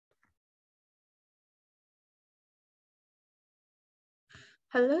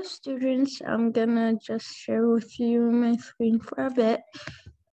Hello students, I'm gonna just share with you my screen for a bit.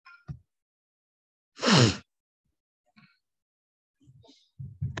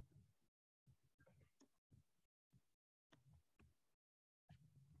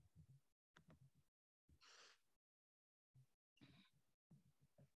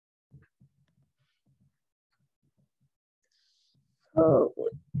 So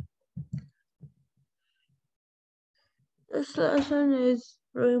this lesson is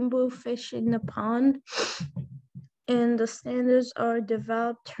rainbow fish in the pond, and the standards are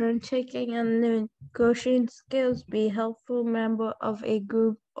develop turn-taking and negotiating skills, be helpful member of a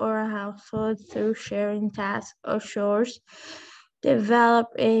group or a household through sharing tasks or chores, develop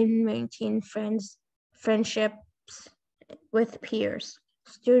and maintain friendships with peers.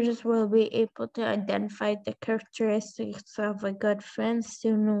 Students will be able to identify the characteristics of a good friend.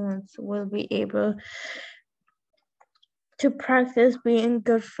 Students will be able to practice being a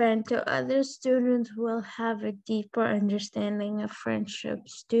good friend to others. Students will have a deeper understanding of friendship.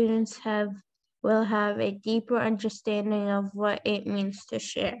 Will have a deeper understanding of what it means to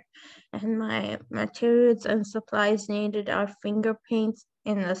share. And my materials and supplies needed are finger paints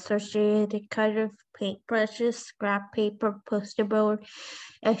and associated color, paintbrushes, scrap paper, poster board,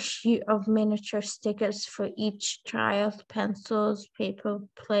 a sheet of miniature stickers for each child, pencils, paper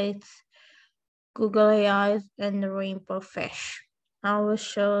plates, googly eyes, and the rainbow fish. I will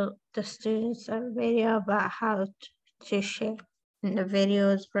show the students a video about how to share. And the video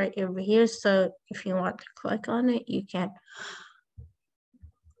is right over here, so if you want to click on it, you can.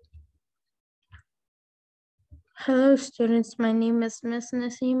 Hello students, my name is Miss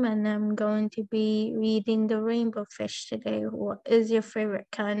Nassim and I'm going to be reading the rainbow fish today. What is your favorite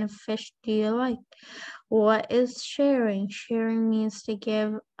kind of fish do you like? What is sharing? Sharing means to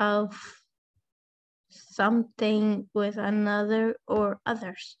give of something with another or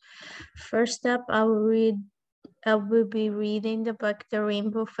others. First up, I will be reading the book The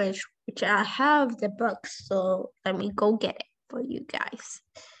Rainbow Fish, which I have the book, so let me go get it for you guys.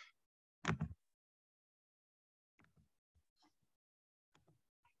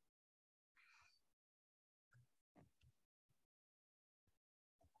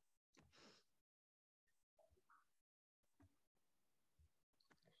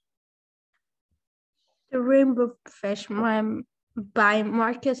 The Rainbow Fish by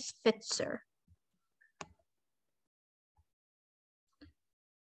Marcus Pfister.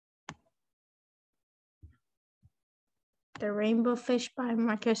 The Rainbow Fish by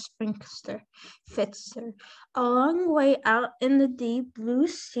Marcus Pfister. A long way out in the deep blue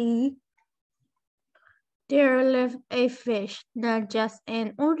sea, there lived a fish, not just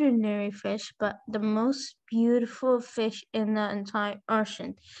an ordinary fish, but the most beautiful fish in the entire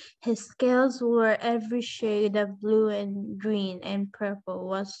ocean. His scales were every shade of blue and green and purple,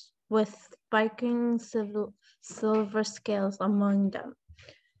 with sparkling silver scales among them.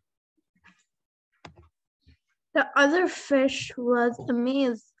 The other fish was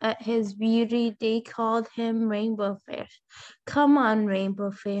amazed at his beauty. They called him Rainbow Fish. Come on,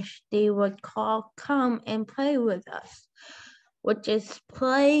 Rainbow Fish, they would call, come and play with us. Which is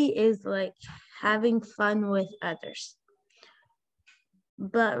play is like having fun with others.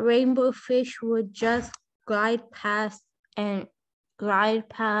 But Rainbow Fish would just glide past,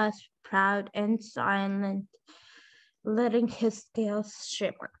 proud and silent, letting his scales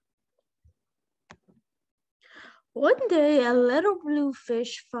shimmer. One day, a little blue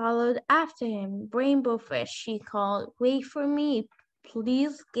fish followed after him. Rainbow Fish, she called, wait for me.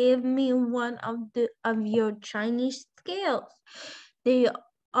 Please give me one of your Chinese scales. They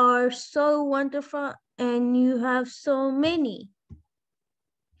are so wonderful and you have so many.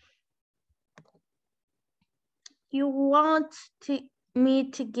 You want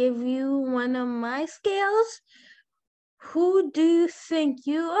me to give you one of my scales? Who do you think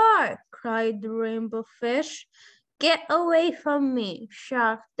you are? Cried the rainbow fish. Get away from me!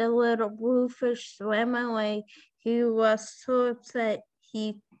 Shocked, the little blue fish swam away. He was so upset.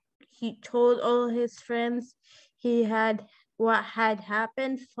 He told all his friends what had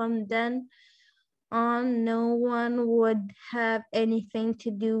happened. From then on, no one would have anything to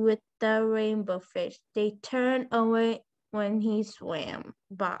do with the rainbow fish. They turned away when he swam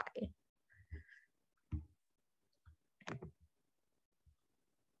by.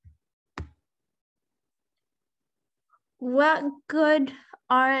 What good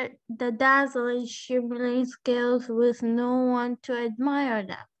are the dazzling, shimmering scales with no one to admire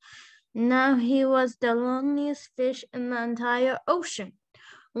them? Now he was the loneliest fish in the entire ocean.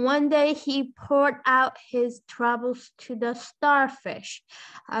 One day he poured out his troubles to the starfish.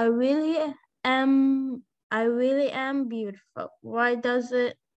 I really am I really am beautiful. Why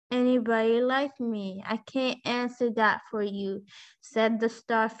doesn't anybody like me? I can't answer that for you, said the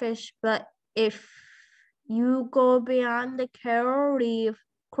starfish, but if you go beyond the coral reef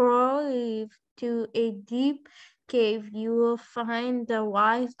to a deep cave, you will find the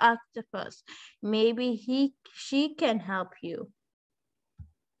wise octopus. Maybe she can help you.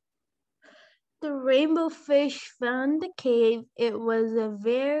 The rainbow fish found the cave. It was a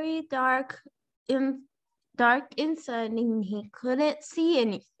very dark inside, and he couldn't see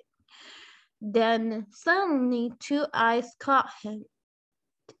anything. Then suddenly two eyes caught him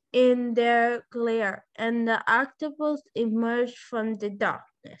in their glare, and the octopus emerged from the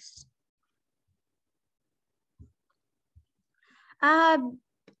darkness. I,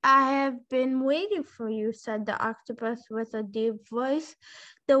 I have been waiting for you, said the octopus with a deep voice.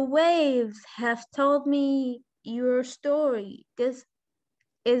 The waves have told me your story. This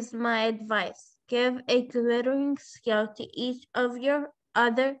is my advice. Give a glittering scale to each of the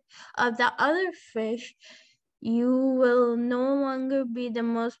other fish. You will no longer be the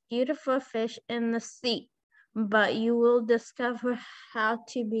most beautiful fish in the sea, but you will discover how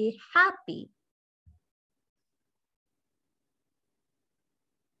to be happy.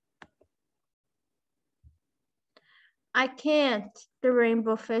 I can't, the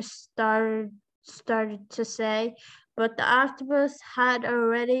rainbow fish started to say, but the octopus had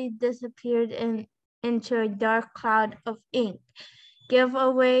already disappeared into a dark cloud of ink. Give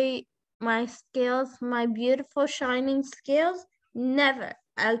away my scales, my beautiful shining scales? Never.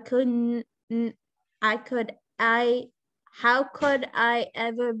 How could I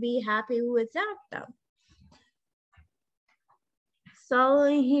ever be happy without them?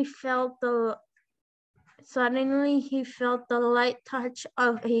 Suddenly he felt the light touch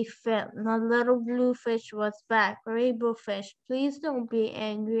of a fin. The little blue fish was back. Rainbow fish, please don't be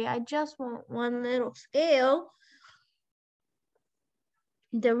angry. I just want one little scale.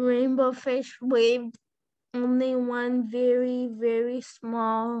 The rainbow fish waved only one very, very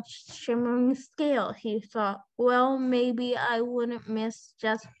small shimmering scale, he thought. Well, maybe I wouldn't miss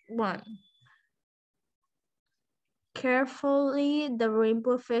just one. Carefully, the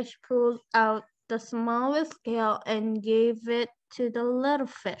rainbow fish pulled out the smallest scale and gave it to the little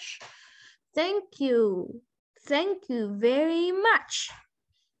fish. Thank you very much.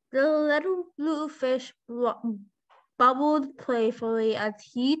 The little blue fish bubbled playfully as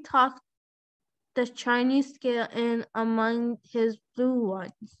he tucked the Chinese scale in among his blue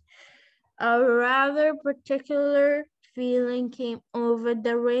ones. A rather particular feeling came over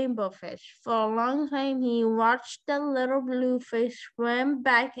the rainbow fish. For a long time, he watched the little blue fish swim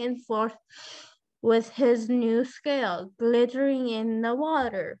back and forth with his new scale glittering in the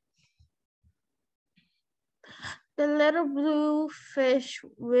water. The little blue fish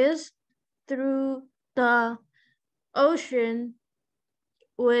whizzed through the ocean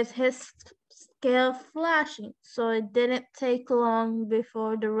with his scale flashing, so it didn't take long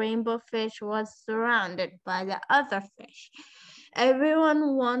before the rainbow fish was surrounded by the other fish.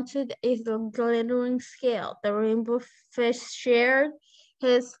 Everyone wanted a glittering scale. The rainbow fish shared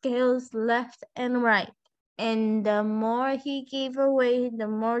his scales left and right, and the more he gave away, the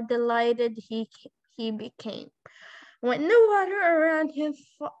more delighted he became. When the water around him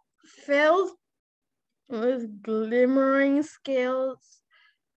filled with glimmering scales,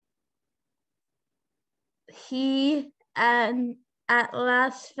 he at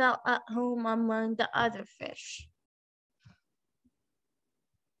last felt at home among the other fish.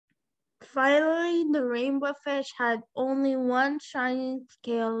 Finally, the rainbow fish had only one shining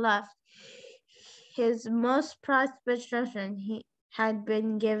scale left. His most prized possession he had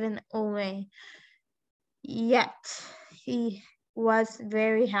been given away. Yet he was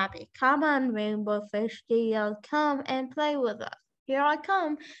very happy. Come on, rainbow fish, he yelled. Come and play with us. Here I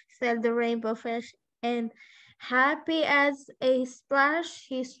come, said the rainbow fish, and happy as a splash,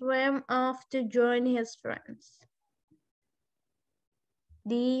 he swam off to join his friends.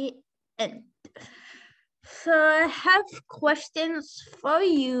 The end. So I have questions for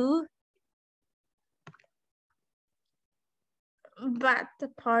you about the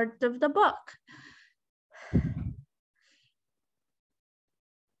part of the book.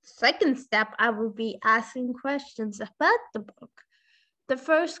 Second step, I will be asking questions about the book. The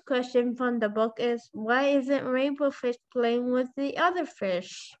first question from the book is, why isn't rainbow fish playing with the other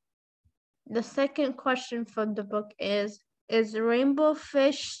fish? The second question from the book is rainbow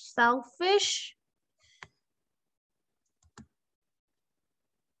fish selfish?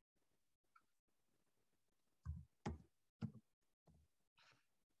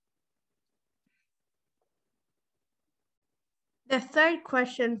 The third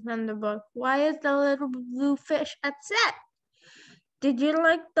question from the book, why is the little blue fish upset? Did you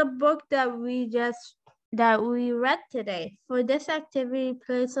like the book that we read today? For this activity,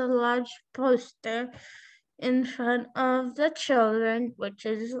 place a large poster in front of the children, which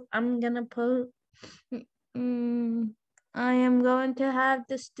is I am going to have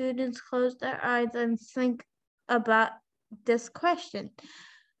the students close their eyes and think about this question.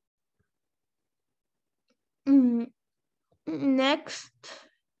 Next,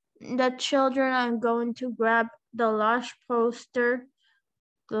 the children are going to grab the large poster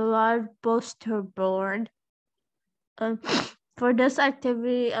board. For this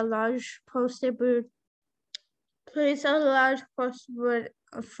activity, a large poster board. Place a large poster board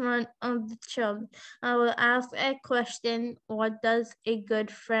in front of the children. I will ask a question. What does a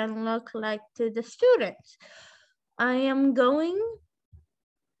good friend look like to the students? I am going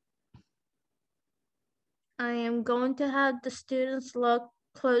to have the students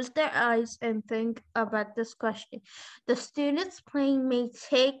close their eyes and think about this question. The students playing may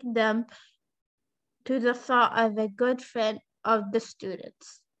take them to the thought of a good friend of the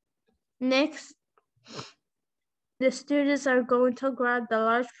students. Next, the students are going to grab the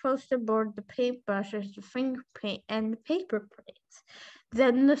large poster board, the paintbrushes, the finger paint, and the paper plates.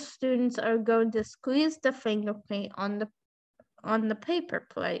 Then the students are going to squeeze the finger paint on the paper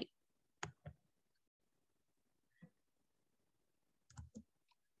plate.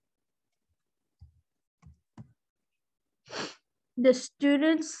 The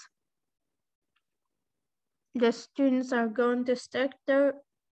students are going to stick their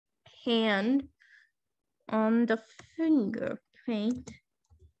hand on the finger paint.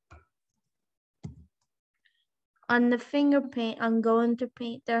 On the finger paint, I'm going to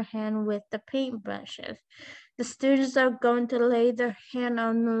paint their hand with the paintbrushes. The students are going to lay their hand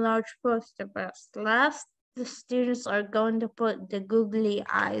on the large poster brush. Last, the students are going to put the googly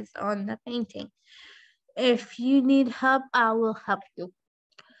eyes on the painting. If you need help, I will help you.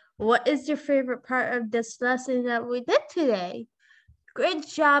 What is your favorite part of this lesson that we did today? Great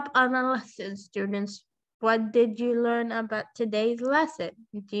job on the lesson, students. What did you learn about today's lesson?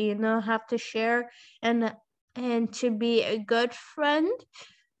 Do you know how to share and to be a good friend?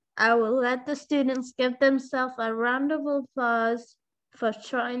 I will let the students give themselves a round of applause for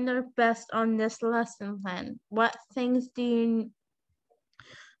trying their best on this lesson plan. What things do you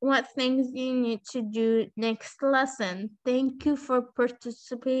need to do next lesson? Thank you for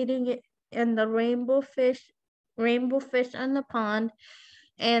participating in the rainbow fish on the pond,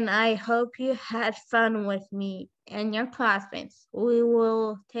 and I hope you had fun with me and your classmates. We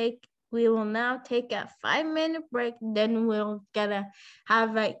will now take a 5-minute break, then we're gonna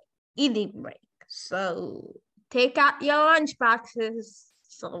have a eating break. So take out your lunch boxes.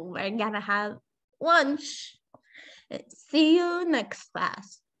 So we're gonna have lunch. See you next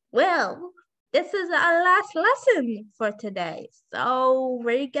class. Well, this is our last lesson for today.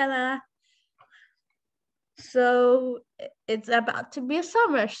 So it's about to be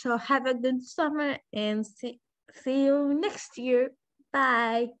summer. So have a good summer and see you next year.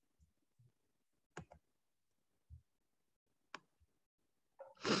 Bye.